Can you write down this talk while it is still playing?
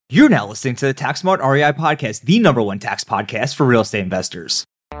You're now listening to the Tax Smart REI podcast, the number one tax podcast for real estate investors.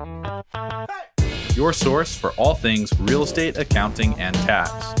 Your source for all things real estate, accounting, and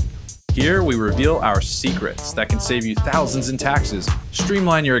tax. Here we reveal our secrets that can save you thousands in taxes,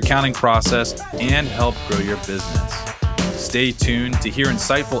 streamline your accounting process, and help grow your business. Stay tuned to hear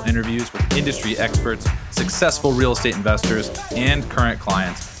insightful interviews with industry experts, successful real estate investors, and current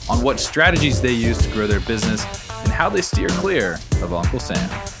clients on what strategies they use to grow their business and how they steer clear of Uncle Sam.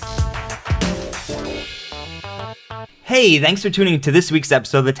 Hey, thanks for tuning into this week's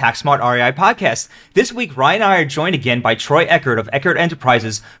episode of the Tax Smart REI podcast. This week, Ryan and I are joined again by Troy Eckard of Eckard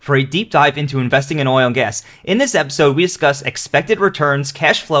Enterprises for a deep dive into investing in oil and gas. In this episode, we discuss expected returns,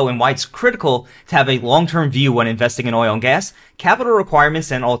 cash flow, and why it's critical to have a long-term view when investing in oil and gas, capital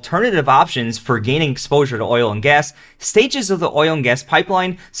requirements and alternative options for gaining exposure to oil and gas, stages of the oil and gas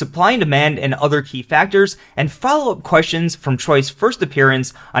pipeline, supply and demand, and other key factors, and follow-up questions from Troy's first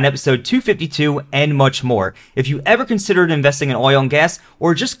appearance on episode 252, and much more. If you ever considered investing in oil and gas,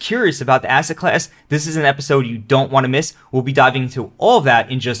 or just curious about the asset class, this is an episode you don't want to miss. We'll be diving into all of that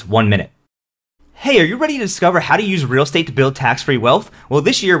in just 1 minute. Hey, are you ready to discover how to use real estate to build tax-free wealth? Well,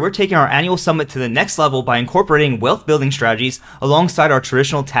 this year we're taking our annual summit to the next level by incorporating wealth-building strategies alongside our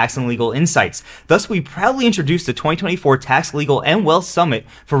traditional tax and legal insights. Thus, we proudly introduced the 2024 Tax, Legal, and Wealth Summit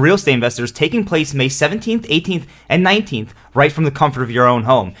for real estate investors taking place May 17th, 18th, and 19th, right from the comfort of your own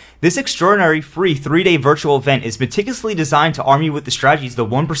home. This extraordinary free 3-day virtual event is meticulously designed to arm you with the strategies the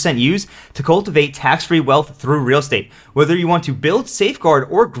 1% use to cultivate tax-free wealth through real estate. Whether you want to build, safeguard,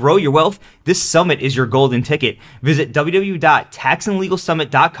 or grow your wealth, this summit is your golden ticket. Visit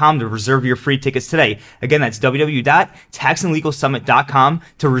www.taxandlegalsummit.com to reserve your free tickets today. Again, that's www.taxandlegalsummit.com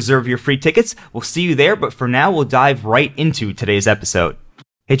to reserve your free tickets. We'll see you there, but for now, we'll dive right into today's episode.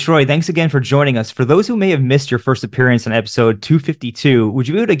 Hey, Troy, thanks again for joining us. For those who may have missed your first appearance on episode 252, would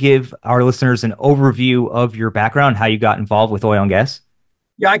you be able to give our listeners an overview of your background, how you got involved with oil and gas?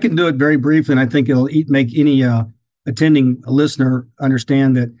 Yeah, I can do it very briefly, and I think it'll make any attending listener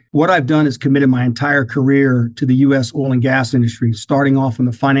understand that what I've done is committed my entire career to the U.S. oil and gas industry, starting off on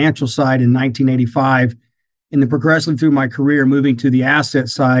the financial side in 1985, and then progressively through my career moving to the asset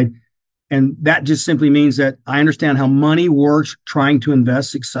side. And that just simply means that I understand how money works trying to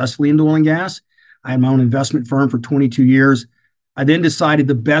invest successfully into oil and gas. I had my own investment firm for 22 years. I then decided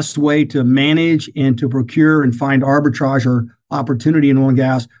the best way to manage and to procure and find arbitrage or opportunity in oil and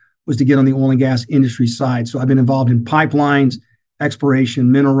gas was to get on the oil and gas industry side. So I've been involved in pipelines,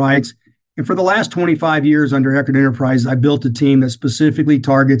 exploration, mineral rights. And for the last 25 years under Eckard Enterprises, I built a team that specifically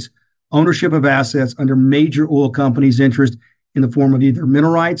targets ownership of assets under major oil companies' interest in the form of either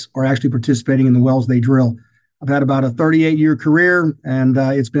mineral rights or actually participating in the wells they drill. I've had about a 38-year career, and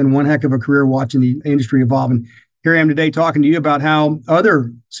it's been one heck of a career watching the industry evolve. And here I am today talking to you about how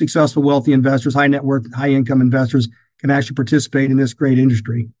other successful, wealthy investors, high net worth, high income investors can actually participate in this great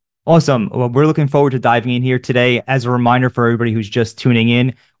industry. Awesome. Well, we're looking forward to diving in here today. As a reminder for everybody who's just tuning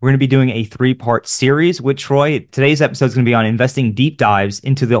in, we're going to be doing a 3-part series with Troy. Today's episode is going to be on investing deep dives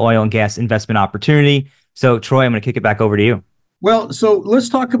into the oil and gas investment opportunity. So, Troy, I'm going to kick it back over to you. Well, so let's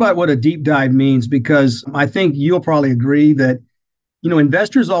talk about what a deep dive means, because I think you'll probably agree that,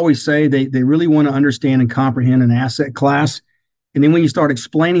 investors always say they really want to understand and comprehend an asset class. And then when you start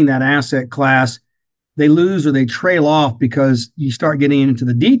explaining that asset class, they lose or they trail off because you start getting into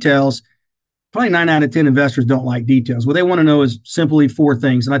the details. Probably 9 out of 10 investors don't like details. What they want to know is simply 4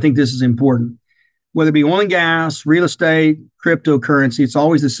 things. And I think this is important. Whether it be oil and gas, real estate, cryptocurrency, it's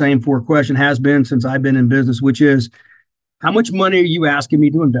always the same 4 question, has been since I've been in business, which is, how much money are you asking me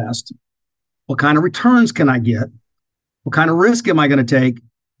to invest? What kind of returns can I get? What kind of risk am I going to take?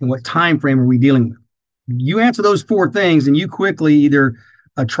 And what time frame are we dealing with? You answer those 4 things and you quickly either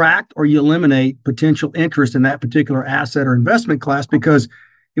attract or you eliminate potential interest in that particular asset or investment class, because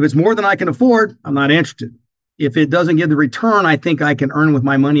if it's more than I can afford, I'm not interested. If it doesn't give the return I think I can earn with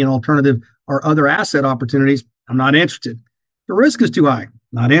my money in alternative or other asset opportunities, I'm not interested. The risk is too high,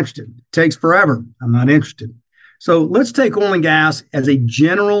 not interested. It takes forever, I'm not interested. So let's take oil and gas as a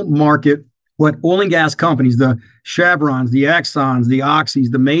general market, what oil and gas companies, the Chevrons, the Exxons, the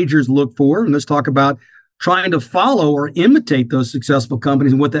Oxys, the majors look for. And let's talk about trying to follow or imitate those successful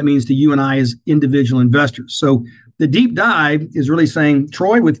companies and what that means to you and I as individual investors. So the deep dive is really saying,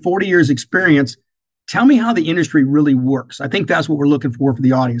 Troy, with 40 years experience, tell me how the industry really works. I think that's what we're looking for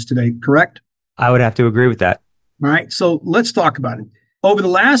the audience today, correct? I would have to agree with that. All right. So let's talk about it. Over the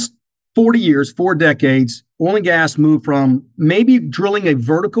last 40 years, 4 decades, oil and gas moved from maybe drilling a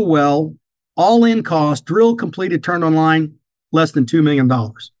vertical well, all-in cost, drill, completed, turned online, less than $2 million.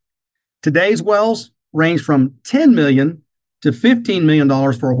 Today's wells range from $10 million to $15 million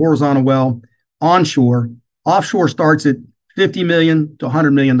for a horizontal well onshore. Offshore starts at $50 million to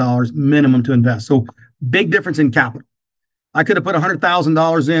 $100 million minimum to invest. So big difference in capital. I could have put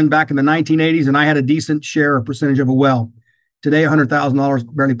 $100,000 in back in the 1980s and I had a decent share or percentage of a well. Today,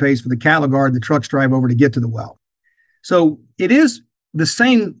 $100,000 barely pays for the cattle guard the trucks drive over to get to the well. So it is the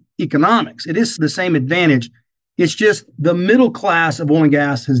same economics. It is the same advantage. It's just the middle class of oil and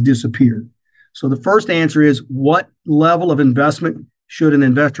gas has disappeared. So the first answer is, what level of investment should an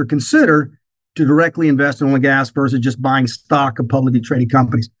investor consider to directly invest in oil and gas versus just buying stock of publicly traded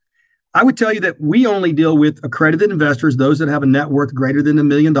companies? I would tell you that we only deal with accredited investors, those that have a net worth greater than $1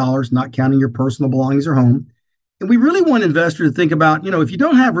 million, not counting your personal belongings or home. And we really want investors to think about, if you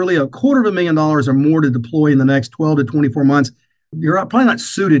don't have really $250,000 or more to deploy in the next 12 to 24 months, you're probably not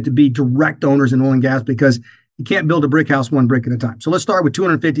suited to be direct owners in oil and gas because you can't build a brick house one brick at a time. So let's start with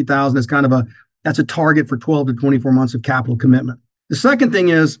 $250,000 as that's a target for 12 to 24 months of capital commitment. The second thing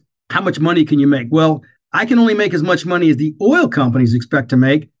is, how much money can you make? Well, I can only make as much money as the oil companies expect to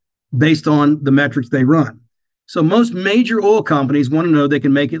make based on the metrics they run. So most major oil companies want to know they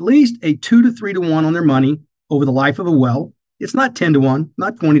can make at least a 2 to 3 to 1 on their money over the life of a well. It's not 10 to 1,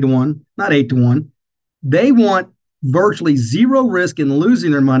 not 20 to 1, not 8 to 1. They want virtually zero risk in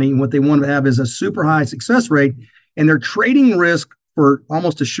losing their money. And what they want to have is a super high success rate. And they're trading risk for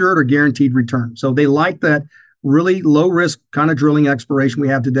almost assured or guaranteed return. So they like that really low risk kind of drilling exploration we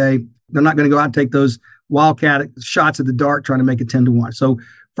have today. They're not going to go out and take those wildcat shots at the dark trying to make it 10 to 1. So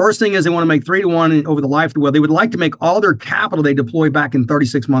first thing is they want to make 3 to 1 over the life of the well. They would like to make all their capital they deploy back in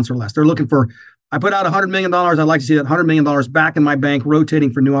 36 months or less. They're looking for, I put out $100 million. I'd like to see that $100 million back in my bank,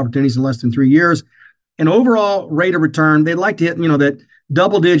 rotating for new opportunities in less than 3 years. And overall rate of return, they'd like to hit, that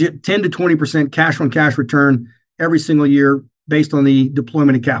double digit 10 to 20% cash on cash return every single year based on the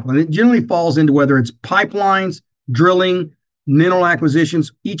deployment of capital. And it generally falls into whether it's pipelines, drilling, mineral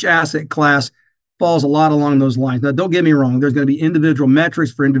acquisitions. Each asset class falls a lot along those lines. Now, don't get me wrong. There's going to be individual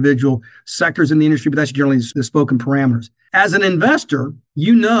metrics for individual sectors in the industry, but that's generally the spoken parameters. As an investor,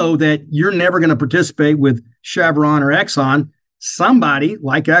 you know that you're never going to participate with Chevron or Exxon. Somebody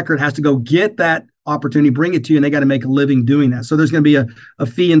like Eckard has to go get that opportunity, bring it to you, and they got to make a living doing that. So there's going to be a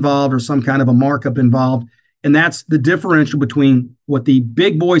fee involved or some kind of a markup involved. And that's the differential between what the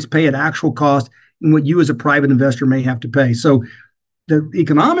big boys pay at actual cost and what you as a private investor may have to pay. So the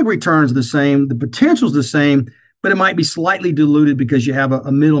economic returns are the same, the potential is the same, but it might be slightly diluted because you have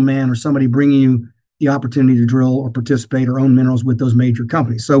a middleman or somebody bringing you the opportunity to drill or participate or own minerals with those major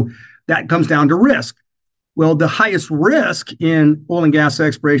companies. So that comes down to risk. Well, the highest risk in oil and gas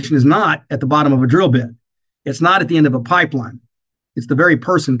exploration is not at the bottom of a drill bit. It's not at the end of a pipeline. It's the very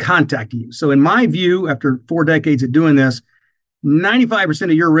person contacting you. So in my view, after 4 decades of doing this, 95%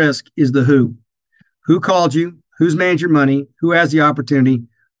 of your risk is the who. Who called you? Who's managed your money? Who has the opportunity?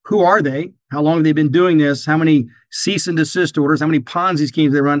 Who are they? How long have they been doing this? How many cease and desist orders? How many Ponzi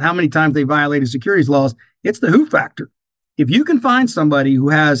schemes they run? How many times they violated securities laws? It's the who factor. If you can find somebody who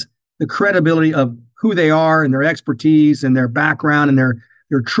has the credibility of who they are and their expertise and their background, and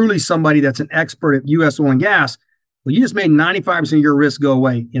they're truly somebody that's an expert at U.S. oil and gas, well, you just made 95% of your risk go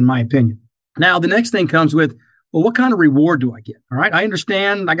away, in my opinion. Now, the next thing comes with, well, what kind of reward do I get? All right, I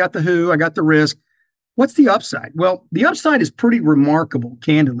understand. I got the who, I got the risk. What's the upside? Well, the upside is pretty remarkable,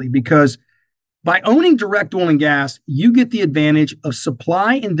 candidly, because by owning direct oil and gas, you get the advantage of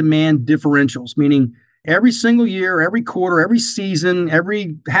supply and demand differentials, meaning every single year, every quarter, every season,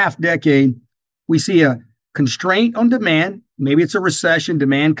 every half decade, we see a constraint on demand. Maybe it's a recession,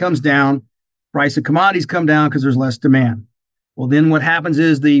 demand comes down, price of commodities come down because there's less demand. Well, then what happens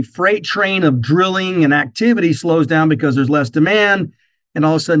is the freight train of drilling and activity slows down because there's less demand. And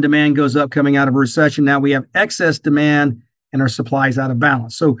all of a sudden, demand goes up coming out of a recession. Now we have excess demand and our supply is out of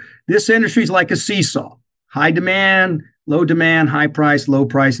balance. So this industry is like a seesaw. High demand, high price, low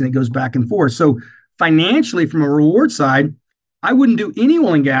price, and it goes back and forth. So financially, from a reward side, I wouldn't do any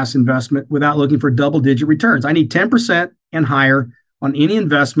oil and gas investment without looking for double-digit returns. I need 10% and higher on any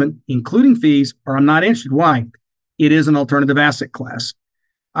investment, including fees, or I'm not interested. Why? It is an alternative asset class.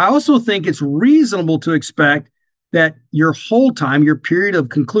 I also think it's reasonable to expect that your whole time, your period of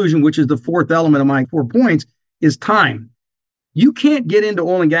conclusion, which is the fourth element of my 4 points, is time. You can't get into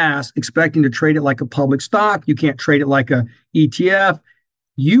oil and gas expecting to trade it like a public stock. You can't trade it like a ETF.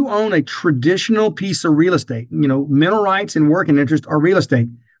 You own a traditional piece of real estate. Mineral rights and working interest are real estate.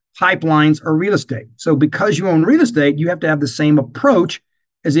 Pipelines are real estate. So because you own real estate, you have to have the same approach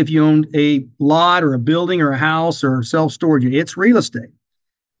as if you owned a lot or a building or a house or self-storage. It's real estate.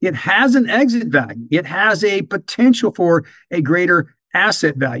 It has an exit value. It has a potential for a greater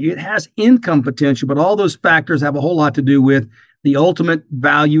asset value. It has income potential, but all those factors have a whole lot to do with the ultimate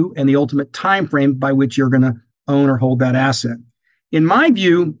value and the ultimate time frame by which you're going to own or hold that asset. In my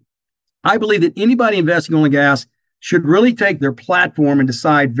view, I believe that anybody investing in oil and gas should really take their platform and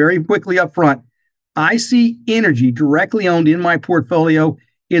decide very quickly up front, I see energy directly owned in my portfolio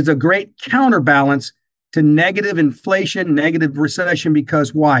is a great counterbalance to negative inflation, negative recession,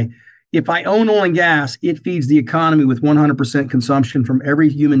 because why? If I own oil and gas, it feeds the economy with 100% consumption from every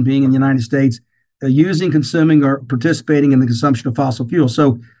human being in the United States using, consuming, or participating in the consumption of fossil fuels.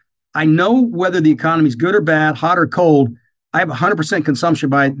 So I know whether the economy is good or bad, hot or cold, I have 100% consumption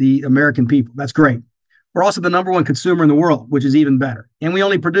by the American people. That's great. We're also the number one consumer in the world, which is even better. And we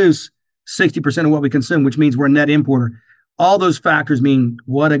only produce 60% of what we consume, which means we're a net importer. All those factors mean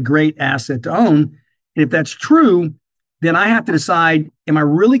what a great asset to own. And if that's true, then I have to decide, am I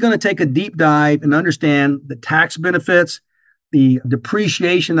really going to take a deep dive and understand the tax benefits, the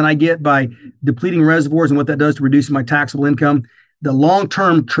depreciation that I get by depleting reservoirs and what that does to reducing my taxable income, the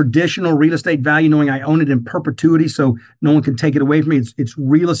long-term traditional real estate value, knowing I own it in perpetuity so no one can take it away from me. It's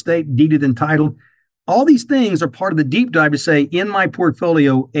real estate, deeded and titled. All these things are part of the deep dive to say, in my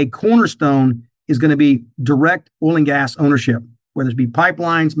portfolio, a cornerstone is going to be direct oil and gas ownership, whether it be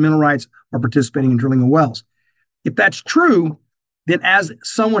pipelines, mineral rights, or participating in drilling of wells. If that's true, then as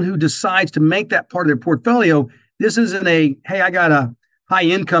someone who decides to make that part of their portfolio, this isn't a, hey, I got a high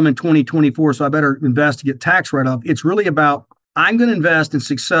income in 2024, so I better invest to get tax write-off. It's really about, I'm going to invest in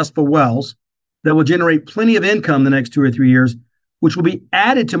successful wells that will generate plenty of income the next 2 or 3 years, which will be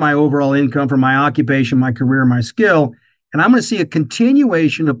added to my overall income from my occupation, my career, my skill. And I'm going to see a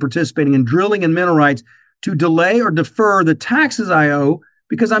continuation of participating in drilling and mineral rights to delay or defer the taxes I owe,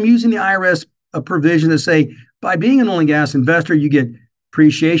 because I'm using the IRS provision to say, by being an oil and gas investor, you get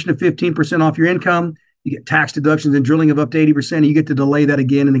appreciation of 15% off your income. You get tax deductions in drilling of up to 80%. And you get to delay that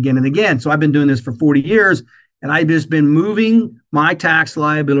again and again and again. So I've been doing this for 40 years. And I've just been moving my tax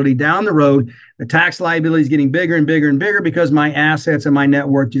liability down the road. The tax liability is getting bigger and bigger and bigger because my assets and my net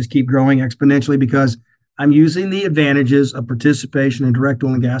worth just keep growing exponentially, because I'm using the advantages of participation in direct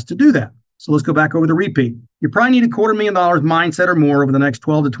oil and gas to do that. So let's go back over the repeat. You probably need $250,000 mindset or more over the next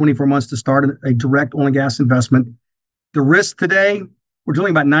 12 to 24 months to start a direct oil and gas investment. The risk today, we're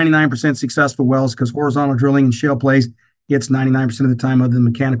drilling about 99% successful wells because horizontal drilling and shale plays gets 99% of the time other than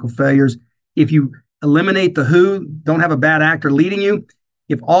mechanical failures. If you eliminate the who, don't have a bad actor leading you.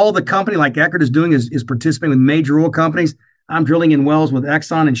 If all the company like Eckard is doing is participating with major oil companies, I'm drilling in wells with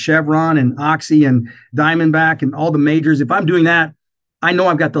Exxon and Chevron and Oxy and Diamondback and all the majors. If I'm doing that, I know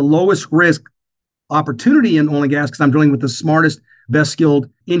I've got the lowest risk opportunity in oil and gas because I'm drilling with the smartest, best skilled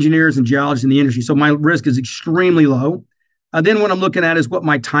engineers and geologists in the industry. So my risk is extremely low. Then what I'm looking at is what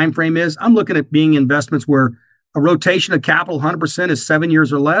my time frame is. I'm looking at being investments where a rotation of capital 100% is 7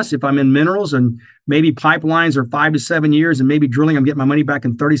 years or less. If I'm in minerals, and maybe pipelines are 5 to 7 years, and maybe drilling, I'm getting my money back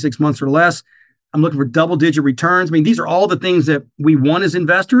in 36 months or less. I'm looking for double-digit returns. I mean, these are all the things that we want as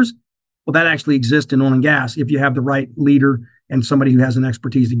investors. Well, that actually exists in oil and gas if you have the right leader and somebody who has an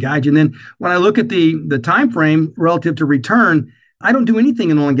expertise to guide you. And then when I look at the time frame relative to return, I don't do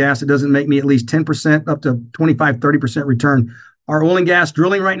anything in oil and gas that doesn't make me at least 10% up to 25, 30% return. Our oil and gas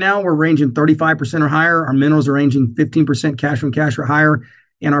drilling right now, we're ranging 35% or higher. Our minerals are ranging 15% cash on cash or higher.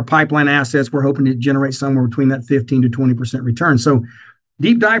 And our pipeline assets, we're hoping to generate somewhere between that 15 to 20% return. So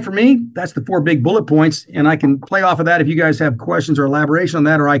deep dive for me, that's the 4 big bullet points. And I can play off of that if you guys have questions or elaboration on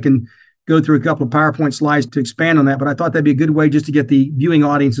that, or I can go through a couple of PowerPoint slides to expand on that. But I thought that'd be a good way just to get the viewing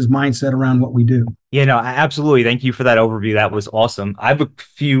audience's mindset around what we do. Yeah, no, absolutely. Thank you for that overview. That was awesome. I have a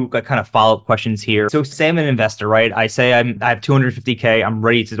few kind of follow-up questions here. So say I'm an investor, right? I say I have $250K. I'm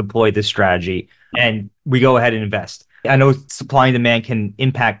ready to deploy this strategy, and we go ahead and invest. I know supply and demand can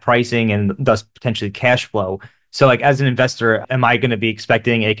impact pricing and thus potentially cash flow. So like as an investor, am I going to be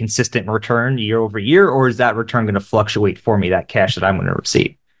expecting a consistent return year over year, or is that return going to fluctuate for me, that cash that I'm going to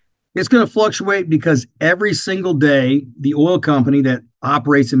receive? It's going to fluctuate because every single day, the oil company that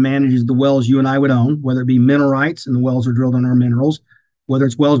operates and manages the wells you and I would own, whether it be mineral rights and the wells are drilled on our minerals, whether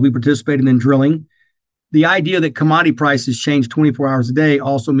it's wells we participate in drilling, the idea that commodity prices change 24 hours a day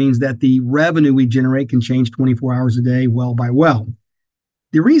also means that the revenue we generate can change 24 hours a day, well by well.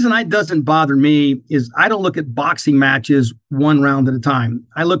 The reason it doesn't bother me is I don't look at boxing matches one round at a time.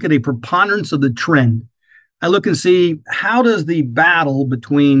 I look at a preponderance of the trend. I look and see, how does the battle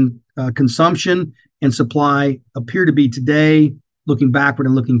between consumption and supply appear to be today, looking backward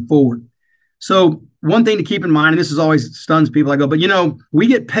and looking forward. So one thing to keep in mind, and this is always stuns people, I go, but we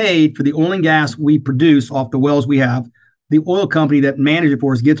get paid for the oil and gas we produce off the wells we have. The oil company that manages it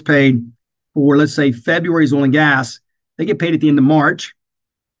for us gets paid for, let's say, February's oil and gas. They get paid at the end of March.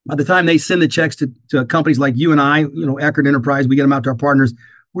 By the time they send the checks to companies like you and I, Eckard Enterprise, we get them out to our partners.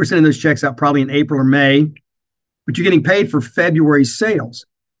 We're sending those checks out probably in April or May, but you're getting paid for February sales.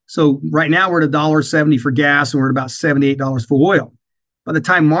 So right now we're at $1.70 for gas and we're at about $78 for oil. By the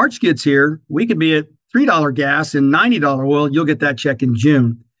time March gets here, we could be at $3 gas and $90 oil. You'll get that check in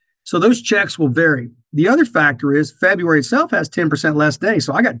June. So those checks will vary. The other factor is February itself has 10% less days.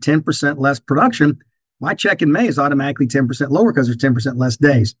 So I got 10% less production. My check in May is automatically 10% lower because there's 10% less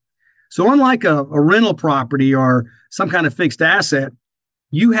days. So unlike a rental property or some kind of fixed asset,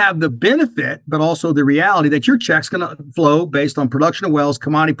 you have the benefit, but also the reality that your check's going to flow based on production of wells,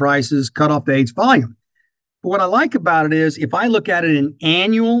 commodity prices, cutoff dates, volume. But what I like about it is if I look at it in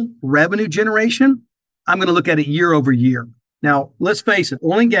annual revenue generation, I'm going to look at it year over year. Now, let's face it,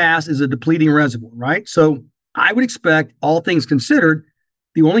 oil and gas is a depleting reservoir, right? So I would expect, all things considered,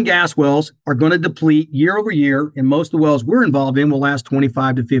 the oil and gas wells are going to deplete year over year, and most of the wells we're involved in will last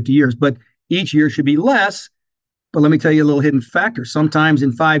 25 to 50 years, but each year should be less. But let me tell you a little hidden factor. Sometimes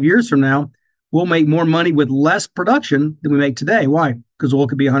in 5 years from now, we'll make more money with less production than we make today. Why? Because oil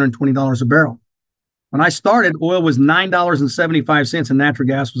could be $120 a barrel. When I started, oil was $9.75 and natural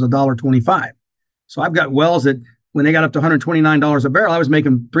gas was $1.25. So I've got wells that when they got up to $129 a barrel, I was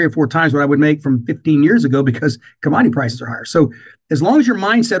making 3 or 4 times what I would make from 15 years ago because commodity prices are higher. So as long as your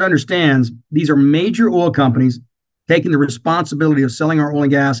mindset understands these are major oil companies taking the responsibility of selling our oil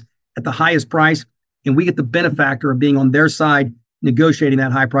and gas at the highest price, and we get the benefactor of being on their side, negotiating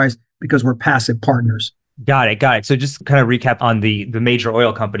that high price because we're passive partners. Got it. So just kind of recap on the major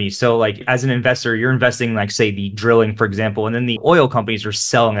oil companies. So like as an investor, you're investing like say the drilling, for example, and then the oil companies are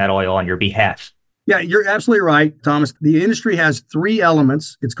selling that oil on your behalf. Yeah, you're absolutely right, Thomas. The industry has 3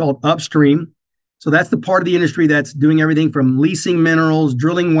 elements. It's called upstream. So that's the part of the industry that's doing everything from leasing minerals,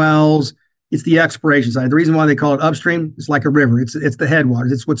 drilling wells. It's the exploration side. The reason why they call it upstream, it's like a river. It's the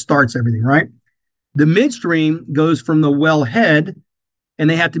headwaters. It's what starts everything, right? The midstream goes from the wellhead, and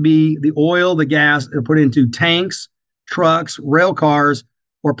they have to be the oil, the gas are put into tanks, trucks, rail cars,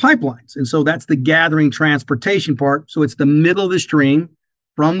 or pipelines. And so that's the gathering transportation part. So it's the middle of the stream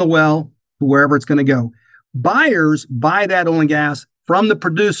from the well to wherever it's going to go. Buyers buy that oil and gas from the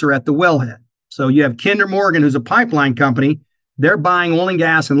producer at the wellhead. So you have Kinder Morgan, who's a pipeline company. They're buying oil and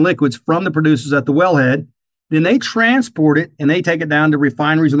gas and liquids from the producers at the wellhead. Then they transport it and they take it down to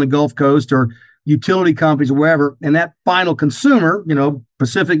refineries on the Gulf Coast or utility companies or wherever. And that final consumer,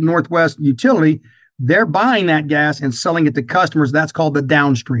 Pacific Northwest utility, they're buying that gas and selling it to customers. That's called the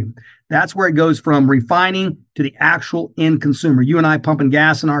downstream. That's where it goes from refining to the actual end consumer. You and I pumping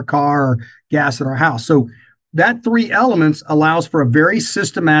gas in our car or gas at our house. So that 3 elements allows for a very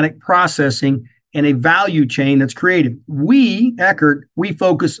systematic processing and a value chain that's created. We, Eckard, we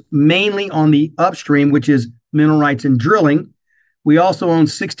focus mainly on the upstream, which is mineral rights and drilling. We also own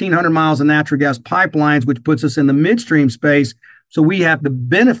 1,600 miles of natural gas pipelines, which puts us in the midstream space. So we have the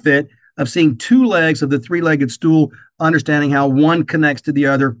benefit of seeing 2 legs of the 3-legged stool, understanding how one connects to the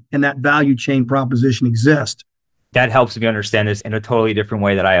other, and that value chain proposition exists. That helps me understand this in a totally different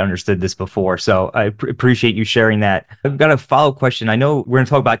way that I understood this before. So I appreciate you sharing that. I've got a follow-up question. I know we're going to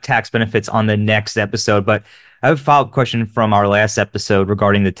talk about tax benefits on the next episode, but I have a follow-up question from our last episode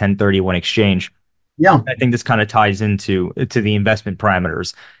regarding the 1031 exchange. Yeah, I think this kind of ties into the investment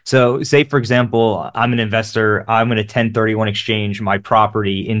parameters. So say, for example, I'm an investor. I'm going to 1031 exchange my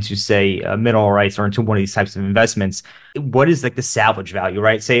property into, say, mineral rights or into one of these types of investments. What is like the salvage value,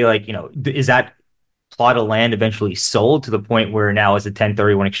 right? Say like, is that plot of land eventually sold to the point where now as a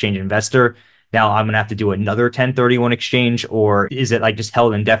 1031 exchange investor, now I'm going to have to do another 1031 exchange? Or is it like just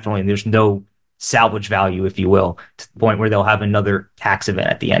held indefinitely and there's no salvage value, if you will, to the point where they'll have another tax event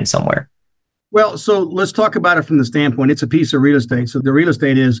at the end somewhere? Well, so let's talk about it from the standpoint. It's a piece of real estate. So the real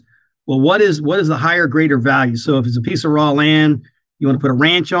estate is, well, what is the higher, greater value? So if it's a piece of raw land, you want to put a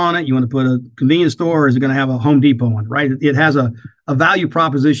ranch on it, you want to put a convenience store, or is it going to have a Home Depot on it, right? It has a value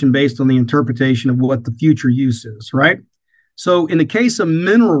proposition based on the interpretation of what the future use is, right? So in the case of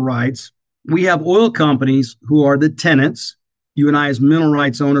mineral rights, we have oil companies who are the tenants. You and I as mineral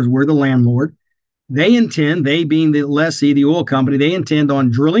rights owners, we're the landlord. They being the lessee, the oil company, they intend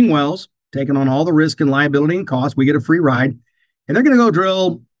on drilling wells, taking on all the risk and liability and cost. We get a free ride. And they're going to go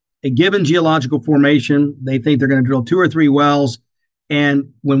drill a given geological formation. They think they're going to drill 2 or 3 wells.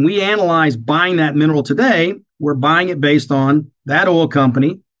 And when we analyze buying that mineral today, we're buying it based on that oil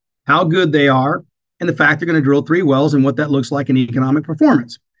company, how good they are, and the fact they're going to drill 3 wells and what that looks like in economic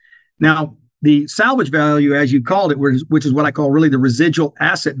performance. Now, the salvage value, as you called it, which is what I call really the residual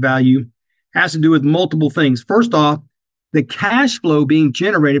asset value, has to do with multiple things. First off, the cash flow being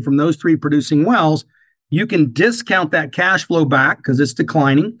generated from those 3 producing wells You can discount that cash flow back because it's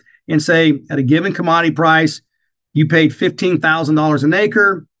declining and say at a given commodity price, you paid $15,000 an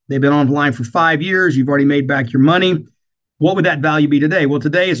acre. They've been online for 5 years. You've already made back your money. What would that value be today? Well,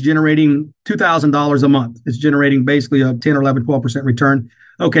 today it's generating $2,000 a month. It's generating basically a 10 or 11, 12% return.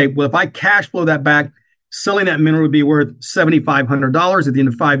 Okay, well, if I cash flow that back, selling that mineral would be worth $7,500 at the end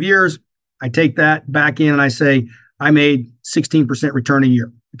of 5 years. I take that back in and I say, I made 16% return a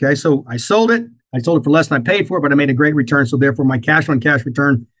year. Okay, so I sold it. I sold it for less than I paid for it, but I made a great return. So therefore, my cash on cash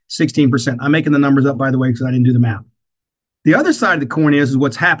return, 16%. I'm making the numbers up, by the way, because I didn't do the math. The other side of the coin is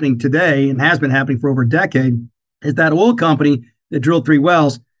what's happening today and has been happening for over a decade is that oil company that drilled 3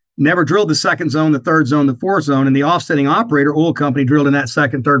 wells never drilled the second zone, the third zone, the fourth zone, and the offsetting operator oil company drilled in that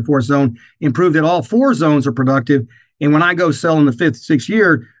second, third, fourth zone and proved that all 4 zones are productive. And when I go sell in the 5th, 6th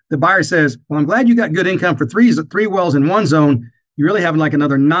year, the buyer says, well, I'm glad you got good income for 3 wells in one zone. You really have like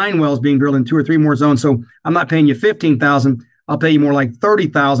another 9 wells being drilled in 2 or 3 more zones. So I'm not paying you $15,000. I'll pay you more like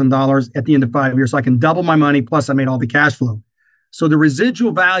 $30,000 at the end of 5 years. So I can double my money. Plus I made all the cash flow. So the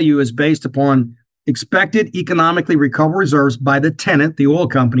residual value is based upon expected economically recoverable reserves by the tenant, the oil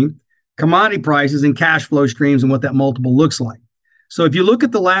company, commodity prices and cash flow streams and what that multiple looks like. So if you look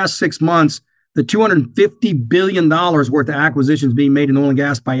at the last 6 months, the $250 billion worth of acquisitions being made in oil and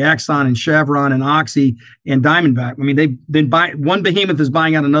gas by Exxon and Chevron and Oxy and Diamondback. I mean, they've been buying, one behemoth is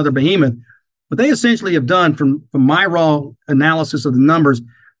buying out another behemoth. What they essentially have done from my raw analysis of the numbers,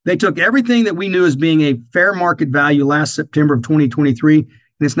 they took everything that we knew as being a fair market value last September of 2023, and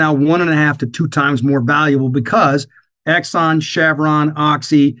it's now 1.5 to 2 times more valuable because Exxon, Chevron,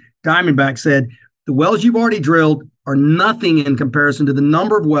 Oxy, Diamondback said the wells you've already drilled are nothing in comparison to the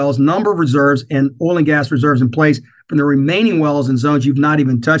number of wells, number of reserves, and oil and gas reserves in place from the remaining wells and zones you've not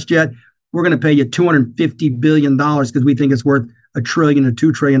even touched yet. We're going to pay you $250 billion because we think it's worth $1 trillion to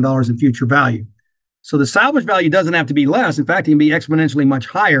 $2 trillion in future value. So the salvage value doesn't have to be less. In fact, it can be exponentially much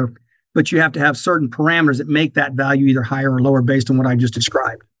higher, but you have to have certain parameters that make that value either higher or lower based on what I just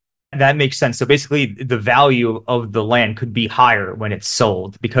described. That makes sense. So basically, the value of the land could be higher when it's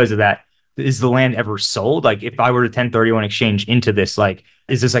sold because of that. Is the land ever sold? Like if I were to 1031 exchange into this, like,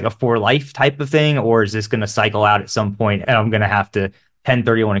 is this like a for life type of thing? Or is this going to cycle out at some point and I'm going to have to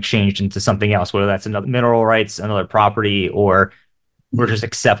 1031 exchange into something else, whether that's another mineral rights, another property, or just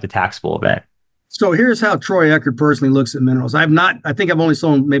accept the taxable event? So here's how Troy Eckard personally looks at minerals. I think I've only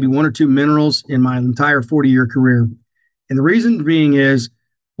sold maybe 1 or 2 minerals in my entire 40-year career. And the reason being is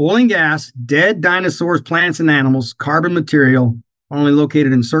oil and gas, dead dinosaurs, plants, and animals, carbon material, only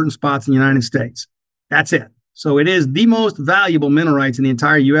located in certain spots in the United States. That's it. So it is the most valuable mineral rights in the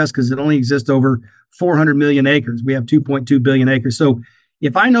entire U.S. because it only exists over 400 million acres. We have 2.2 billion acres. So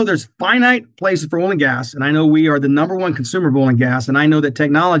if I know there's finite places for oil and gas, and I know we are the number 1 consumer of oil and gas, and I know that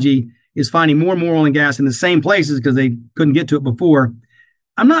technology is finding more and more oil and gas in the same places because they couldn't get to it before,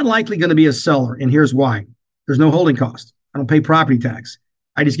 I'm not likely going to be a seller. And here's why. There's no holding cost. I don't pay property tax.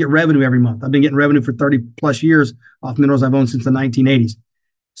 I just get revenue every month. I've been getting revenue for 30 plus years off minerals I've owned since the 1980s.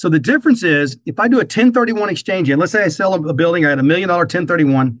 So the difference is if I do a 1031 exchange, and let's say I sell a building, I had $1 million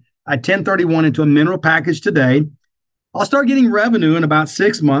 1031, I 1031 into a mineral package today, I'll start getting revenue in about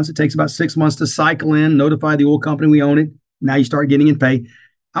 6 months. It takes about 6 months to cycle in, notify the oil company we own it. Now you start getting in pay.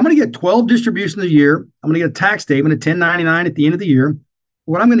 I'm going to get 12 distributions a year. I'm going to get a tax statement, a 1099 at the end of the year.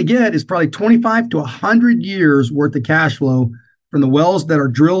 What I'm going to get is probably 25 to 100 years worth of cash flow from the wells that are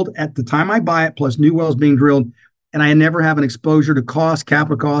drilled at the time I buy it, plus new wells being drilled. And I never have an exposure to cost,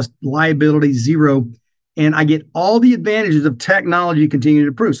 capital cost, liability, zero. And I get all the advantages of technology continuing to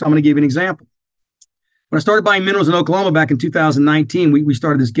improve. So I'm going to give you an example. When I started buying minerals in Oklahoma back in 2019, we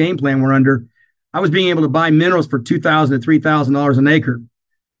started this game plan we're under. I was being able to buy minerals for $2,000 to $3,000 an acre.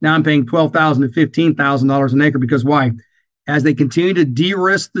 Now I'm paying $12,000 to $15,000 an acre because why? As they continue to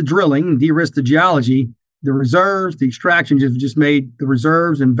de-risk the drilling and de-risk the geology, the reserves, the extractions have just made the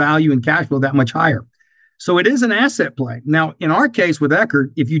reserves and value and cash flow that much higher. So it is an asset play. Now, in our case with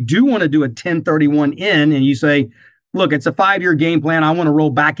Eckard, if you do want to do a 1031 in and you say, look, it's a 5-year game plan, I want to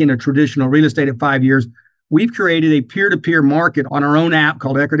roll back into traditional real estate at 5 years, we've created a peer-to-peer market on our own app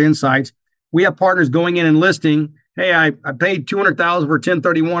called Eckard Insights. We have partners going in and listing, hey, I paid $200,000 for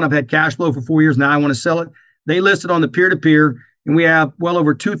 1031. I've had cash flow for 4 years. Now I want to sell it. They list it on the peer-to-peer, and we have well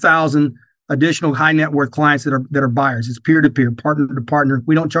over 2,000 additional high net worth clients that are buyers. It's peer-to-peer, partner to partner.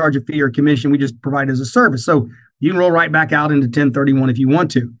 We don't charge a fee or a commission. We just provide it as a service. So you can roll right back out into 1031 if you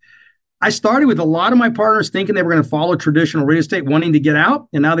want to. I started with a lot of my partners thinking they were going to follow traditional real estate, wanting to get out.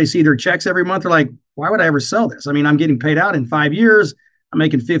 And now they see their checks every month. They're like, why would I ever sell this? I mean, I'm getting paid out in 5 years. I'm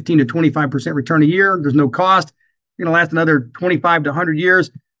making 15 to 25% return a year. There's no cost. It's going to last another 25 to 100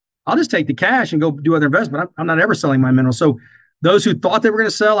 years. I'll just take the cash and go do other investment. I'm not ever selling my minerals. So those who thought they were going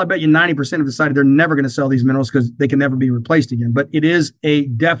to sell, I bet you 90% have decided they're never going to sell these minerals because they can never be replaced again. But it is a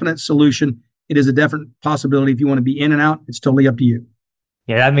definite solution. It is a definite possibility. If you want to be in and out, it's totally up to you.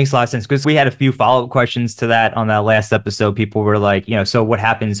 Yeah, that makes a lot of sense because we had a few follow-up questions to that on that last episode. People were like, so what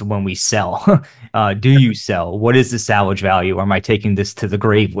happens when we sell? Do you sell? What is the salvage value? Or am I taking this to the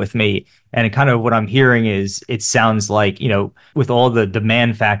grave with me? And kind of what I'm hearing is it sounds like, with all the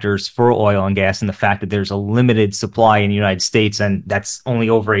demand factors for oil and gas and the fact that there's a limited supply in the United States, and that's only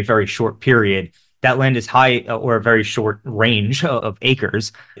over a very short period, that land is high or a very short range of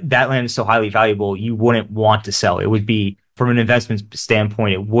acres. That land is so highly valuable, you wouldn't want to sell. It would be, from an investment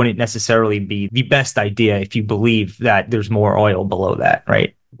standpoint, it wouldn't necessarily be the best idea if you believe that there's more oil below that,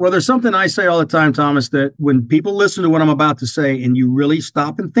 right? Well, there's something I say all the time, Thomas, that when people listen to what I'm about to say and you really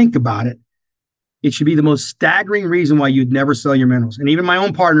stop and think about it, it should be the most staggering reason why you'd never sell your minerals. And even my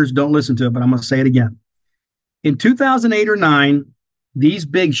own partners don't listen to it, but I'm going to say it again. In 2008 or 9, these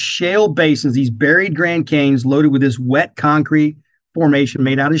big shale basins, these buried Grand Canyons loaded with this wet concrete formation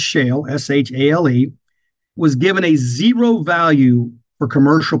made out of shale, S-H-A-L-E, was given a zero value for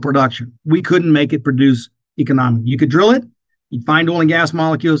commercial production. We couldn't make it produce economically. You could drill it, you'd find oil and gas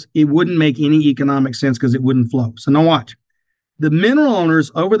molecules. It wouldn't make any economic sense because it wouldn't flow. So now watch. The mineral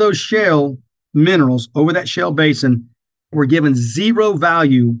owners over those shale minerals, over that shale basin, were given zero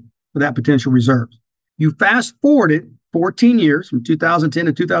value for that potential reserve. You fast forward it 14 years, from 2010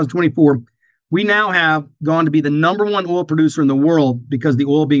 to 2024, we now have gone to be the number one oil producer in the world because the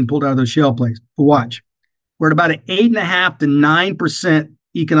oil being pulled out of those shale plays. But watch. We're at about an 8.5% to 9%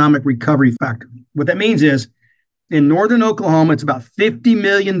 economic recovery factor. What that means is in northern Oklahoma, it's about 50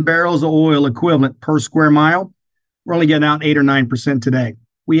 million barrels of oil equivalent per square mile. We're only getting out 8 or 9% today.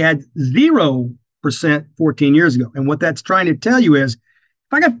 We had 0% 14 years ago. And what that's trying to tell you is,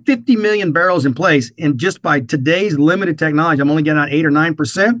 if I got 50 million barrels in place and just by today's limited technology, I'm only getting out 8 or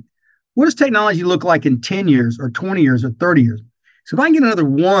 9%, what does technology look like in 10 years or 20 years or 30 years? So if I can get another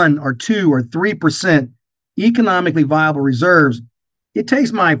 1 or 2 or 3% economically viable reserves, it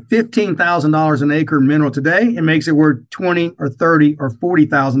takes my $15,000 an acre mineral today and makes it worth $20 or $30 or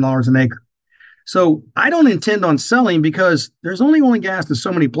 $40,000 an acre. So I don't intend on selling because there's only oil and gas in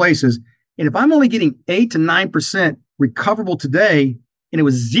so many places. And if I'm only getting 8 to 9% recoverable today, and it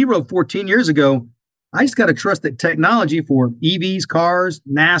was 0 14 years ago, I just got to trust that technology for EVs, cars,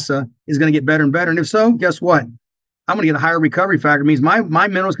 NASA is going to get better and better. And if so, guess what? I'm going to get a higher recovery factor. It means my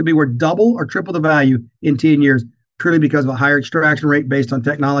minerals could be worth double or triple the value in 10 years, purely because of a higher extraction rate based on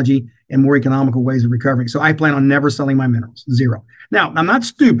technology and more economical ways of recovering. So I plan on never selling my minerals, zero. Now, I'm not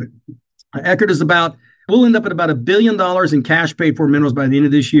stupid. Eckard is we'll end up at about $1 billion in cash paid for minerals by the end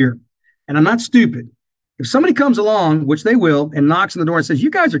of this year. And I'm not stupid. If somebody comes along, which they will, and knocks on the door and says,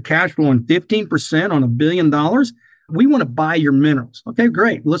 you guys are cash flowing 15% on $1 billion, we want to buy your minerals. Okay,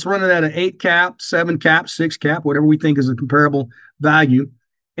 great. Let's run it at an 8 cap, 7 cap, 6 cap, whatever we think is a comparable value.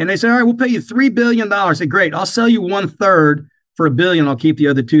 And they say, all right, we'll pay you $3 billion. I say, great. I'll sell you 1/3 for $1 billion. I'll keep the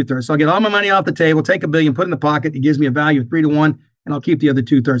other 2/3. So I'll get all my money off the table, take $1 billion, put it in the pocket. It gives me a value of 3 to 1, and I'll keep the other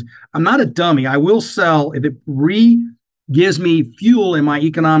 2/3. I'm not a dummy. I will sell if it gives me fuel in my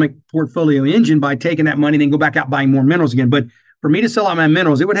economic portfolio engine by taking that money and then go back out buying more minerals again. But for me to sell out my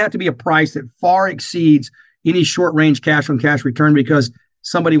minerals, it would have to be a price that far exceeds any short range cash on cash return because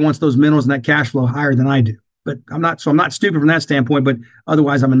somebody wants those minerals and that cash flow higher than I do. But I'm not stupid from that standpoint, but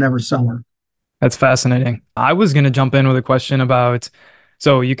otherwise I'm a never seller. That's fascinating. I was going to jump in with a question about,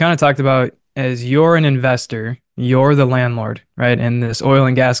 so you kind of talked about as you're an investor, you're the landlord, right? And this oil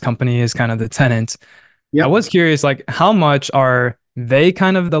and gas company is kind of the tenant. Yep. I was curious, like, how much are they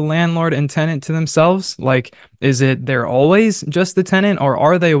kind of the landlord and tenant to themselves? Like, is it they're always just the tenant, or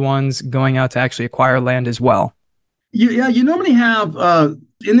are they ones going out to actually acquire land as well? Yeah, you normally have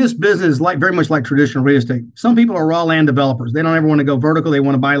in this business, like very much like traditional real estate. Some people are raw land developers. They don't ever want to go vertical. They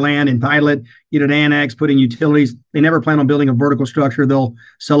want to buy land, entitle it, get an annex, put in utilities. They never plan on building a vertical structure. They'll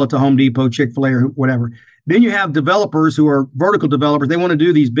sell it to Home Depot, Chick-fil-A, or whatever. Then you have developers who are vertical developers. They want to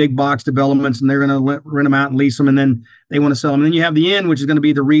do these big box developments and they're going to rent them out and lease them, and then they want to sell them. And then you have the end, which is going to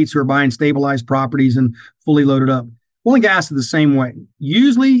be the REITs who are buying stabilized properties and fully loaded up. Oil and gas is the same way.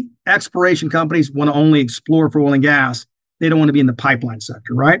 Usually exploration companies want to only explore for oil and gas. They don't want to be in the pipeline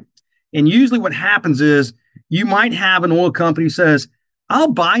sector, right? And usually what happens is you might have an oil company who says,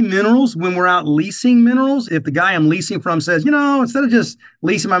 I'll buy minerals when we're out leasing minerals. If the guy I'm leasing from says, instead of just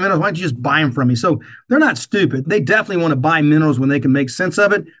leasing my minerals, why don't you just buy them from me? So they're not stupid. They definitely want to buy minerals when they can make sense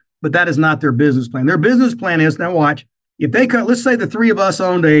of it, but that is not their business plan. Their business plan is, now watch, if they cut, let's say the three of us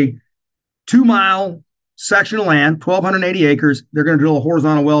owned a 2-mile section of land, 1,280 acres. They're going to drill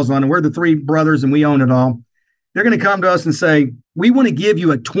horizontal wells on, and we're the three brothers and we own it all. They're going to come to us and say, we want to give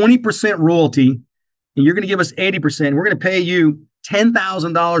you a 20% royalty, and you're going to give us 80%. We're going to pay you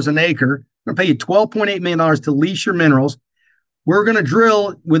 $10,000 an acre. We're going to pay you $12.8 million to lease your minerals. We're going to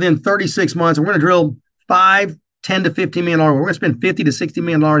drill within 36 months, and we're going to drill 5, 10 to $15 million. We're going to spend $50 to $60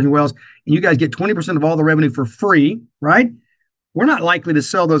 million in wells, and you guys get 20% of all the revenue for free, right? We're not likely to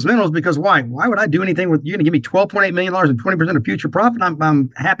sell those minerals because why? Why would I do anything with you? Going to give me $12.8 million and 20% of future profit?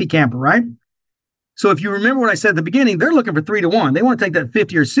 I'm happy camper, right? So if you remember what I said at the beginning, they're looking for 3 to 1. They want to take that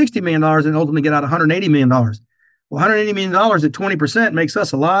 $50 or $60 million and ultimately get out $180 million. Well, $180 million at 20% makes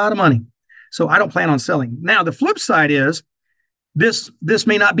us a lot of money. So I don't plan on selling. Now, the flip side is this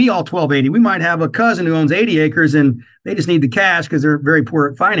may not be all 1,280. We might have a cousin who owns 80 acres and they just need the cash because they're very poor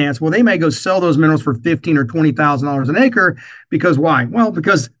at finance. Well, they may go sell those minerals for $15,000 or $20,000 an acre because why? Well,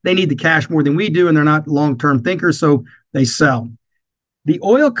 because they need the cash more than we do and they're not long-term thinkers, so they sell. The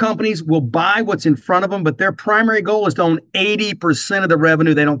oil companies will buy what's in front of them, but their primary goal is to own 80% of the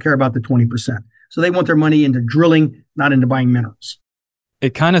revenue. They don't care about the 20%. So they want their money into drilling, not into buying minerals.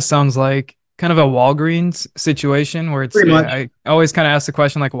 It kind of sounds like kind of a Walgreens situation where it's, I always kind of ask the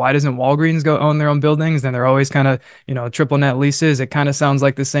question, like, why doesn't Walgreens go own their own buildings? And they're always kind of, triple net leases. It kind of sounds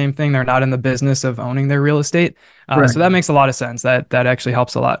like the same thing. They're not in the business of owning their real estate. So that makes a lot of sense. That actually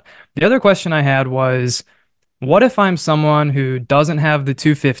helps a lot. The other question I had was, what if I'm someone who doesn't have the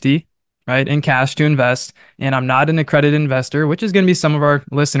 250, right, in cash to invest, and I'm not an accredited investor, which is going to be some of our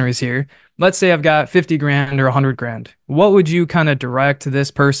listeners here. Let's say I've got 50 grand or 100 grand. What would you kind of direct to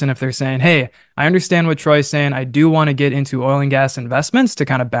this person if they're saying, hey, I understand what Troy's saying. I do want to get into oil and gas investments to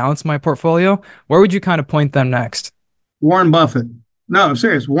kind of balance my portfolio. Where would you kind of point them next? Warren Buffett. No, I'm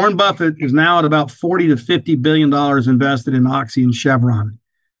serious. Warren Buffett is now at about $40 to $50 billion invested in Oxy and Chevron.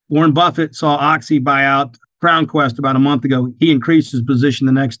 Warren Buffett saw Oxy buy out Crown Quest about a month ago. He increased his position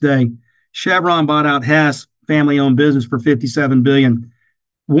the next day. Chevron bought out Hess, family-owned business, for $57 billion.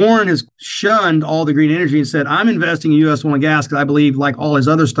 Warren has shunned all the green energy and said, I'm investing in U.S. oil and gas because I believe, like all his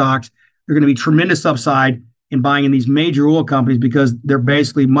other stocks, they're going to be tremendous upside in buying in these major oil companies because they're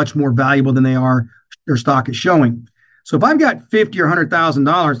basically much more valuable than their stock is showing. So if I've got $50,000 or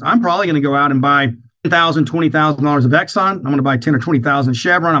 $100,000, I'm probably going to go out and buy $10,000, $20,000 of Exxon. I'm going to buy 10 or 20,000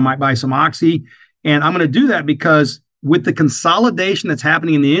 Chevron. I might buy some Oxy. And I'm going to do that because with the consolidation that's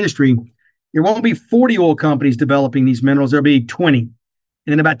happening in the industry, there won't be 40 oil companies developing these minerals. There'll be 20.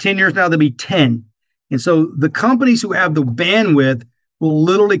 And in about 10 years now, there'll be 10. And so the companies who have the bandwidth will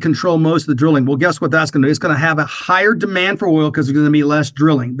literally control most of the drilling. Well, guess what that's going to do? It's going to have a higher demand for oil because there's going to be less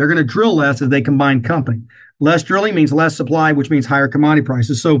drilling. They're going to drill less as they combine companies. Less drilling means less supply, which means higher commodity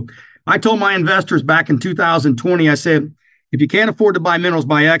prices. So I told my investors back in 2020, I said, if you can't afford to buy minerals,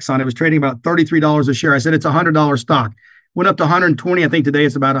 buy Exxon. It was trading about $33 a share. I said, it's a $100 stock. Went up to 120. I think today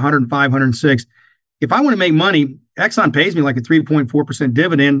it's about 105, 106. If I want to make money, Exxon pays me like a 3.4%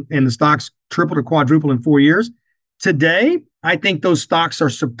 dividend and the stock's tripled or quadrupled in 4 years. Today, I think those stocks are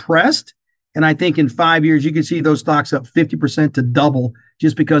suppressed. And I think in 5 years, you can see those stocks up 50% to double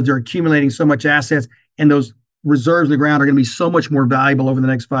just because they're accumulating so much assets and those reserves in the ground are going to be so much more valuable over the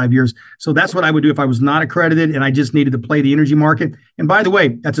next 5 years. So that's what I would do if I was not accredited and I just needed to play the energy market. And by the way,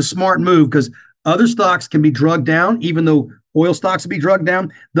 that's a smart move because other stocks can be drugged down. Even though oil stocks will be drugged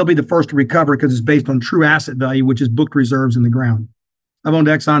down, they'll be the first to recover because it's based on true asset value, which is booked reserves in the ground. I've owned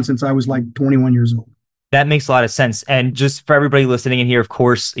Exxon since I was like 21 years old. That makes a lot of sense. And just for everybody listening in here, of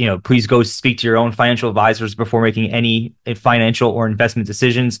course, please go speak to your own financial advisors before making any financial or investment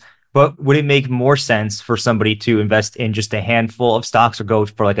decisions. But would it make more sense for somebody to invest in just a handful of stocks or go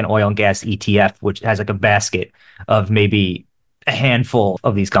for like an oil and gas ETF, which has like a basket of maybe a handful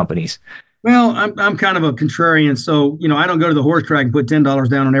of these companies? Well, I'm kind of a contrarian. So, I don't go to the horse track and put $10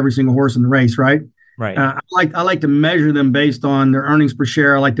 down on every single horse in the race, right? Right. I like to measure them based on their earnings per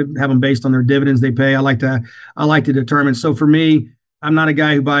share. I like to have them based on their dividends they pay. I like to determine. So for me, I'm not a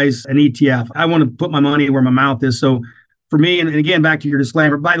guy who buys an ETF. I want to put my money where my mouth is. So for me, and again, back to your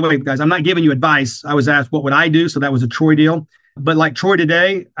disclaimer, by the way, guys, I'm not giving you advice. I was asked, what would I do? So that was a Troy deal. But like Troy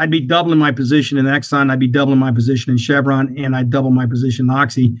today, I'd be doubling my position in Exxon. I'd be doubling my position in Chevron, and I'd double my position in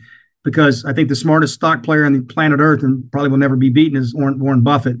Oxy because I think the smartest stock player on the planet Earth and probably will never be beaten is Warren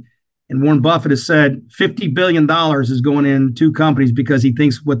Buffett. And Warren Buffett has said $50 billion is going in two companies because he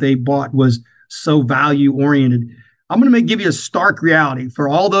thinks what they bought was so value oriented. I'm going to give you a stark reality for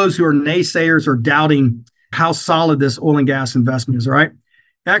all those who are naysayers or doubting how solid this oil and gas investment is, all right?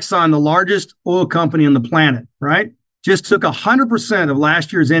 Exxon, the largest oil company on the planet, right, just took 100% of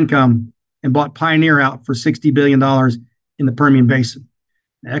last year's income and bought Pioneer out for $60 billion in the Permian Basin.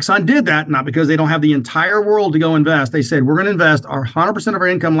 Exxon did that, not because they don't have the entire world to go invest. They said, we're going to invest our 100% of our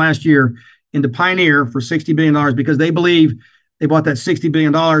income last year into Pioneer for $60 billion because they believe they bought that $60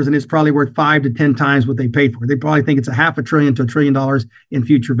 billion and it's probably worth 5 to 10 times what they paid for. They probably think it's a half a trillion to $1 trillion in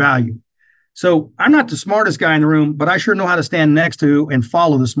future value. So I'm not the smartest guy in the room, but I sure know how to stand next to and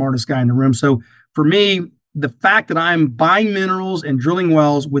follow the smartest guy in the room. So for me, the fact that I'm buying minerals and drilling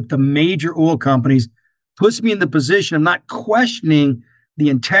wells with the major oil companies puts me in the position of not questioning the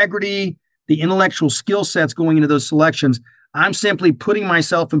integrity, the intellectual skill sets going into those selections. I'm simply putting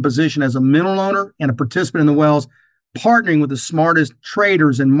myself in position as a mineral owner and a participant in the wells, partnering with the smartest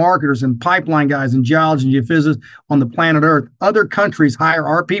traders and marketers and pipeline guys and geologists and geophysicists on the planet Earth. Other countries hire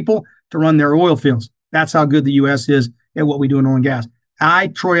our people to run their oil fields. That's how good the U.S. is at what we do in oil and gas.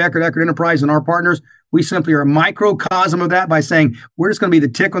 Troy Eckard, Eckard Enterprise, and our partners, we simply are a microcosm of that by saying we're just going to be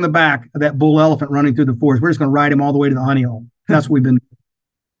the tick on the back of that bull elephant running through the forest. We're just going to ride him all the way to the honey hole. That's what we've been doing.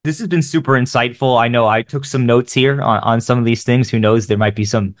 This has been super insightful. I know I took some notes here on some of these things. Who knows? There might be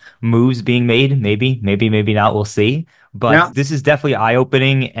some moves being made. Maybe not. We'll see. But This is definitely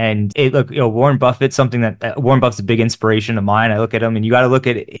eye-opening. And Warren Buffett's something that Warren Buffett's a big inspiration of mine. I look at him, and you got to look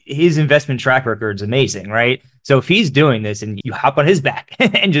at his investment track record is amazing, right? So if he's doing this, and you hop on his back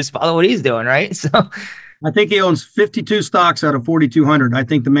and just follow what he's doing, right? So I think he owns 52 stocks out of 4,200. I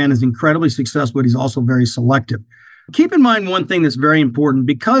think the man is incredibly successful, but he's also very selective. Keep in mind one thing that's very important,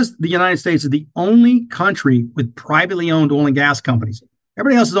 because the United States is the only country with privately owned oil and gas companies.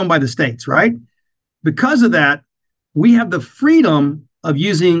 Everybody else is owned by the states, right? Because of that, we have the freedom of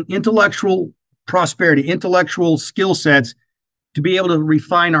using intellectual prosperity, intellectual skill sets to be able to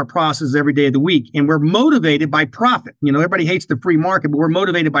refine our processes every day of the week. And we're motivated by profit. Everybody hates the free market, but we're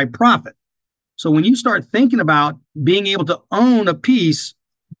motivated by profit. So when you start thinking about being able to own a piece,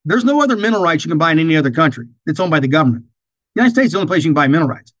 there's no other mineral rights you can buy in any other country. It's owned by the government. The United States is the only place you can buy mineral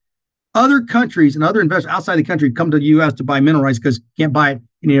rights. Other countries and other investors outside the country come to the U.S. to buy mineral rights because you can't buy it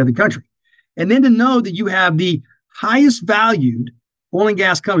in any other country. And then to know that you have the highest valued oil and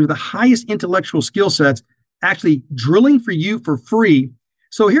gas companies with the highest intellectual skill sets actually drilling for you for free.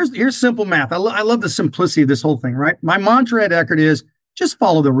 So here's simple math. I love the simplicity of this whole thing, right? My mantra at Eckard is just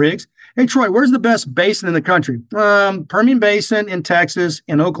follow the rigs. Hey, Troy, where's the best basin in the country? Permian Basin in Texas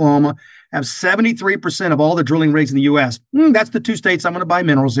and Oklahoma have 73% of all the drilling rigs in the U.S. That's the two states I'm going to buy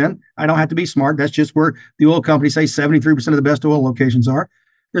minerals in. I don't have to be smart. That's just where the oil companies say 73% of the best oil locations are.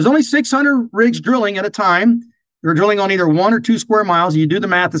 There's only 600 rigs drilling at a time. They're drilling on either 1 or 2 square miles. You do the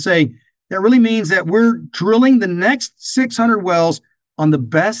math to say that really means that we're drilling the next 600 wells on the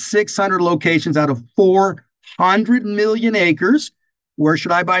best 600 locations out of 400 million acres. Where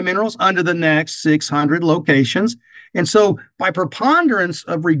should I buy minerals? Under the next 600 locations. And so by preponderance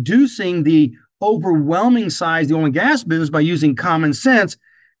of reducing the overwhelming size of the oil and gas business by using common sense,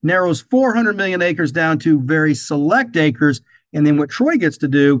 narrows 400 million acres down to very select acres. And then what Troy gets to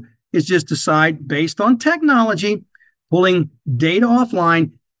do is just decide based on technology, pulling data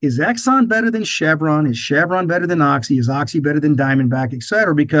offline, is Exxon better than Chevron? Is Chevron better than Oxy? Is Oxy better than Diamondback, et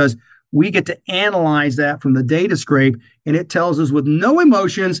cetera? Because we get to analyze that from the data scrape, and it tells us with no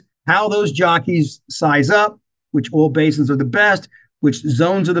emotions how those jockeys size up, which oil basins are the best, which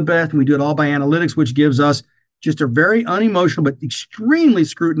zones are the best, and we do it all by analytics, which gives us just a very unemotional but extremely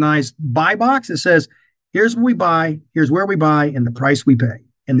scrutinized buy box that says, here's what we buy, here's where we buy, and the price we pay.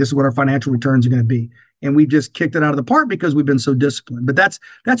 And this is what our financial returns are going to be. And we've just kicked it out of the park because we've been so disciplined. But that's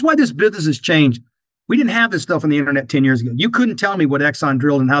why this business has changed. We didn't have this stuff on the internet 10 years ago. You couldn't tell me what Exxon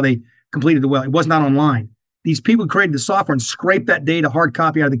drilled and how they completed the well. It was not online. These people created the software and scraped that data, hard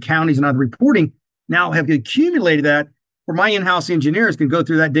copy out of the counties and out of the reporting, now have accumulated that where my in-house engineers can go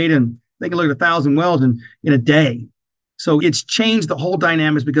through that data and they can look at 1,000 wells in a day. So it's changed the whole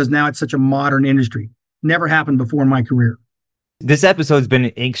dynamics because now it's such a modern industry. Never happened before in my career. This episode's been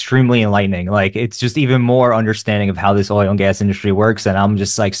extremely enlightening. Like, it's just even more understanding of how this oil and gas industry works. And I'm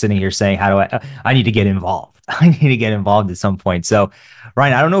just like sitting here saying, I need to get involved. I need to get involved at some point. So,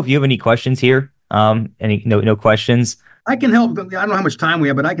 Ryan, I don't know if you have any questions here. No questions. I can help. I don't know how much time we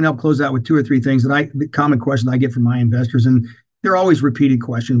have, but I can help close out with 2 or 3 things the common questions I get from my investors. And they're always repeated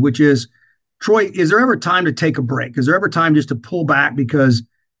questions, which is, Troy, is there ever time to take a break? Is there ever time just to pull back because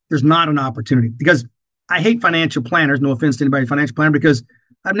there's not an opportunity? Because I hate financial planners. No offense to anybody, financial planner, because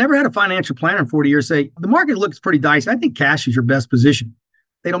I've never had a financial planner in 40 years say, the market looks pretty dicey. I think cash is your best position.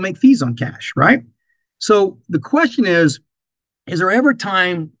 They don't make fees on cash, right? So the question is there ever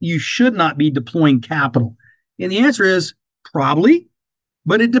time you should not be deploying capital? And the answer is probably,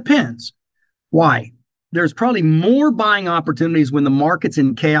 but it depends. Why? There's probably more buying opportunities when the market's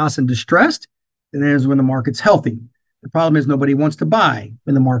in chaos and distressed than there is when the market's healthy. The problem is nobody wants to buy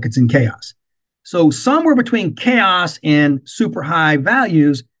when the market's in chaos. So somewhere between chaos and super high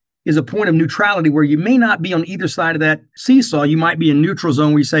values is a point of neutrality where you may not be on either side of that seesaw. You might be in neutral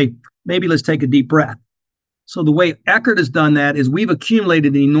zone where you say, maybe let's take a deep breath. So the way Eckard has done that is we've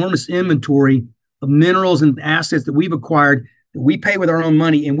accumulated an enormous inventory of minerals and assets that we've acquired that we pay with our own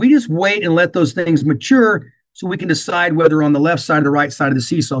money. And we just wait and let those things mature so we can decide whether on the left side or the right side of the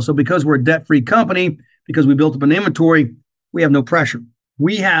seesaw. So because we're a debt-free company, because we built up an inventory, we have no pressure.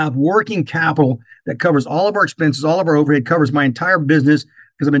 We have working capital that covers all of our expenses, all of our overhead, covers my entire business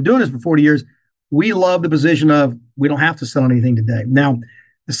because I've been doing this for 40 years. We love the position of we don't have to sell anything today. Now,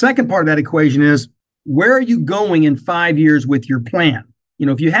 the second part of that equation is where are you going in 5 years with your plan?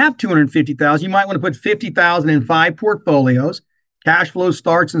 If you have 250,000, you might want to put 50,000 in 5 portfolios. Cash flow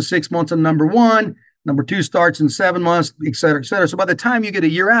starts in 6 months on number 1. Number 2 starts in 7 months, et cetera, et cetera. So by the time you get a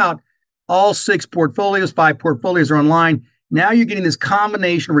year out, all 6 portfolios, 5 portfolios are online. Now you're getting this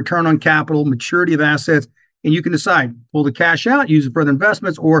combination of return on capital, maturity of assets, and you can decide, pull the cash out, use it for other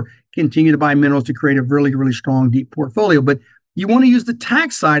investments, or continue to buy minerals to create a really, really strong, deep portfolio. But you want to use the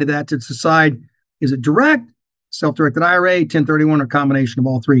tax side of that to decide, is it direct, self-directed IRA, 1031, or combination of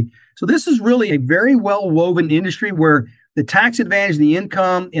all 3? So this is really a very well-woven industry where the tax advantage, the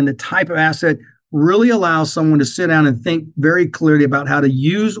income, and the type of asset really allows someone to sit down and think very clearly about how to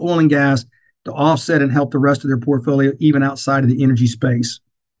use oil and gas to offset and help the rest of their portfolio, even outside of the energy space.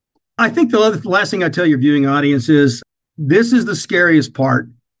 I think the last thing I tell your viewing audience is this is the scariest part.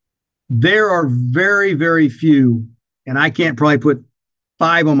 There are very, very few, and I can't probably put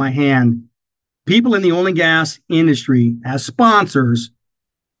 5 on my hand, people in the oil and gas industry as sponsors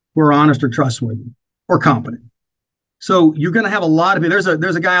who are honest or trustworthy or competent. So you're going to have a lot of it. There's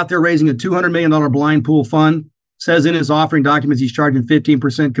a guy out there raising a $200 million blind pool fund, says in his offering documents he's charging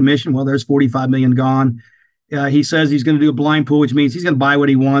 15% commission. Well, there's 45 million gone. He says he's going to do a blind pool, which means he's going to buy what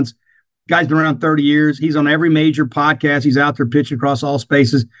he wants. Guy's been around 30 years. He's on every major podcast. He's out there pitching across all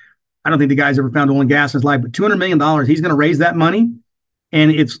spaces. I don't think the guy's ever found oil and gas in his life, but $200 million, he's going to raise that money.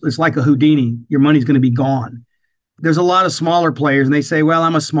 And it's like a Houdini. Your money's going to be gone. There's a lot of smaller players, and they say, well,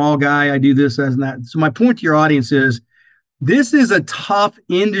 I'm a small guy. I do this, and that. So my point to your audience is this is a tough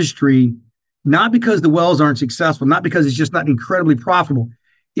industry, not because the wells aren't successful, not because it's just not incredibly profitable.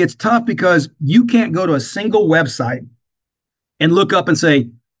 It's tough because you can't go to a single website and look up and say,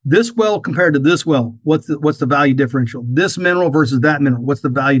 this well compared to this well, what's the value differential? This mineral versus that mineral, what's the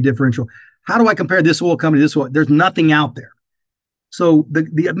value differential? How do I compare this oil company to this oil? There's nothing out there. So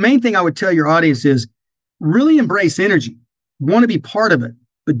the main thing I would tell your audience is really embrace energy. Want to be part of it,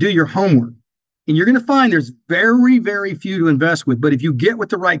 but do your homework. And you're going to find there's very, very few to invest with. But if you get with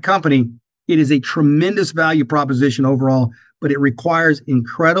the right company, it is a tremendous value proposition overall, but it requires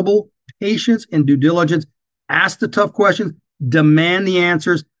incredible patience and due diligence. Ask the tough questions, demand the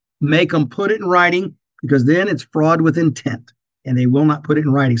answers, make them put it in writing, because then it's fraud with intent and they will not put it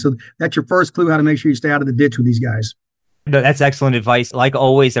in writing. So that's your first clue how to make sure you stay out of the ditch with these guys. No, that's excellent advice. Like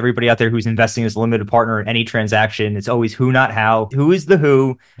always, everybody out there who's investing as a limited partner in any transaction, it's always who, not how. Who is the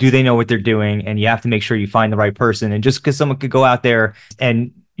who? Do they know what they're doing? And you have to make sure you find the right person. And just because someone could go out there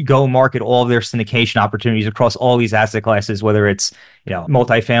and go market all of their syndication opportunities across all these asset classes, whether it's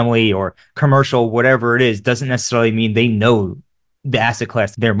multifamily or commercial, whatever it is, doesn't necessarily mean they know the asset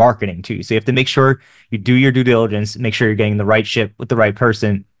class they're marketing to. So you have to make sure you do your due diligence, make sure you're getting the right ship with the right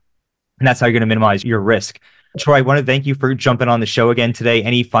person. And that's how you're going to minimize your risk. Troy, I want to thank you for jumping on the show again today.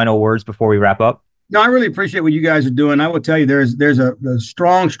 Any final words before we wrap up? No, I really appreciate what you guys are doing. I will tell you there's a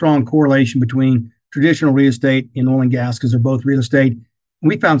strong correlation between traditional real estate and oil and gas because they're both real estate.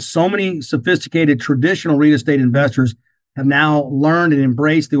 We found so many sophisticated traditional real estate investors have now learned and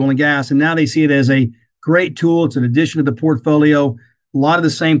embraced the oil and gas, and now they see it as a great tool. It's an addition to the portfolio. A lot of the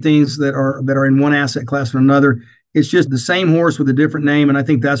same things that are in one asset class or another. It's just the same horse with a different name, and I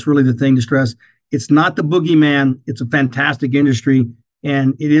think that's really the thing to stress. It's not the boogeyman. It's a fantastic industry,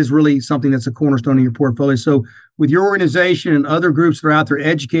 and it is really something that's a cornerstone of your portfolio. So with your organization and other groups that are out there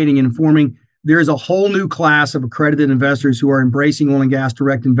educating and informing, there's a whole new class of accredited investors who are embracing oil and gas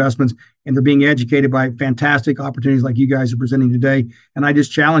direct investments, and they're being educated by fantastic opportunities like you guys are presenting today. And I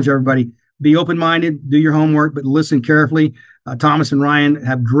just challenge everybody, be open-minded, do your homework, but listen carefully. Thomas and Ryan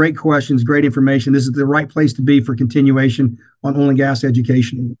have great questions, great information. This is the right place to be for continuation on oil and gas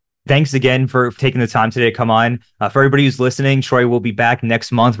education. Thanks again for taking the time today to come on. For everybody who's listening, Troy will be back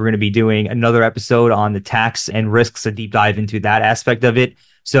next month. We're going to be doing another episode on the tax and risks, a deep dive into that aspect of it.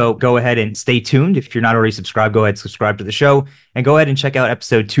 So go ahead and stay tuned. If you're not already subscribed, go ahead and subscribe to the show, and go ahead and check out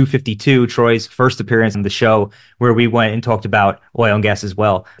episode 252, Troy's first appearance on the show, where we went and talked about oil and gas as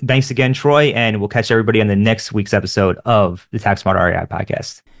well. Thanks again, Troy, and we'll catch everybody on the next week's episode of the Tax Smart REI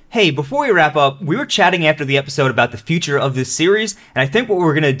podcast. Hey, before we wrap up, we were chatting after the episode about the future of this series, and I think what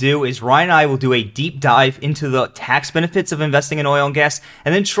we're going to do is Ryan and I will do a deep dive into the tax benefits of investing in oil and gas,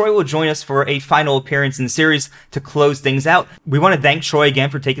 and then Troy will join us for a final appearance in the series to close things out. We want to thank Troy again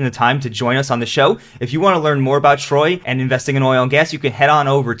for taking the time to join us on the show. If you want to learn more about Troy and investing in oil and gas, you can head on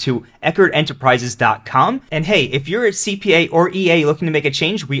over to EckardEnterprises.com. And hey, if you're a CPA or EA looking to make a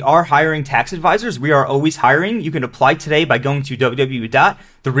change, we are hiring tax advisors. We are always hiring. You can apply today by going to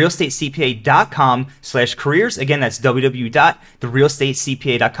www.therealestatecpa.com/careers. Again, that's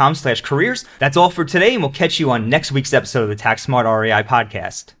www.therealestatecpa.com/careers. That's all for today, and we'll catch you on next week's episode of the Tax Smart REI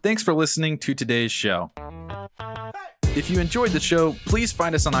podcast. Thanks for listening to today's show. If you enjoyed the show, please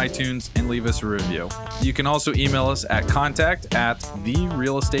find us on iTunes and leave us a review. You can also email us at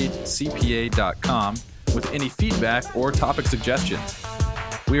contact@therealestatecpa.com with any feedback or topic suggestions.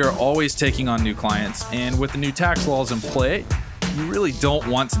 We are always taking on new clients, and with the new tax laws in play, you really don't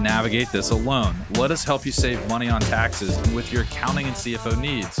want to navigate this alone. Let us help you save money on taxes and with your accounting and CFO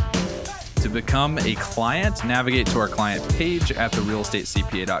needs. To become a client, navigate to our client page at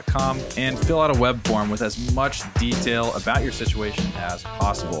therealestatecpa.com and fill out a web form with as much detail about your situation as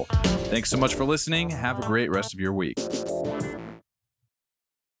possible. Thanks so much for listening. Have a great rest of your week.